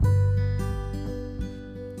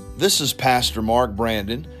This is Pastor Mark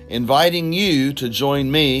Brandon inviting you to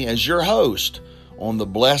join me as your host on the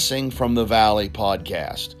Blessing from the Valley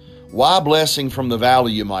podcast. Why Blessing from the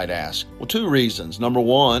Valley, you might ask? Well, two reasons. Number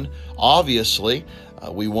one, obviously,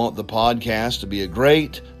 we want the podcast to be a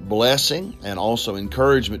great blessing and also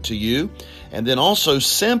encouragement to you. And then also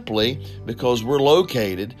simply because we're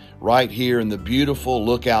located right here in the beautiful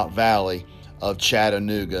Lookout Valley of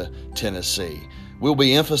Chattanooga, Tennessee. We'll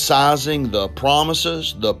be emphasizing the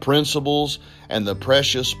promises, the principles, and the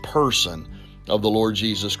precious person of the Lord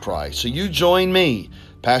Jesus Christ. So you join me,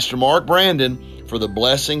 Pastor Mark Brandon, for the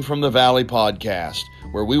Blessing from the Valley podcast,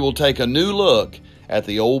 where we will take a new look at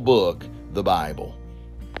the old book, the Bible.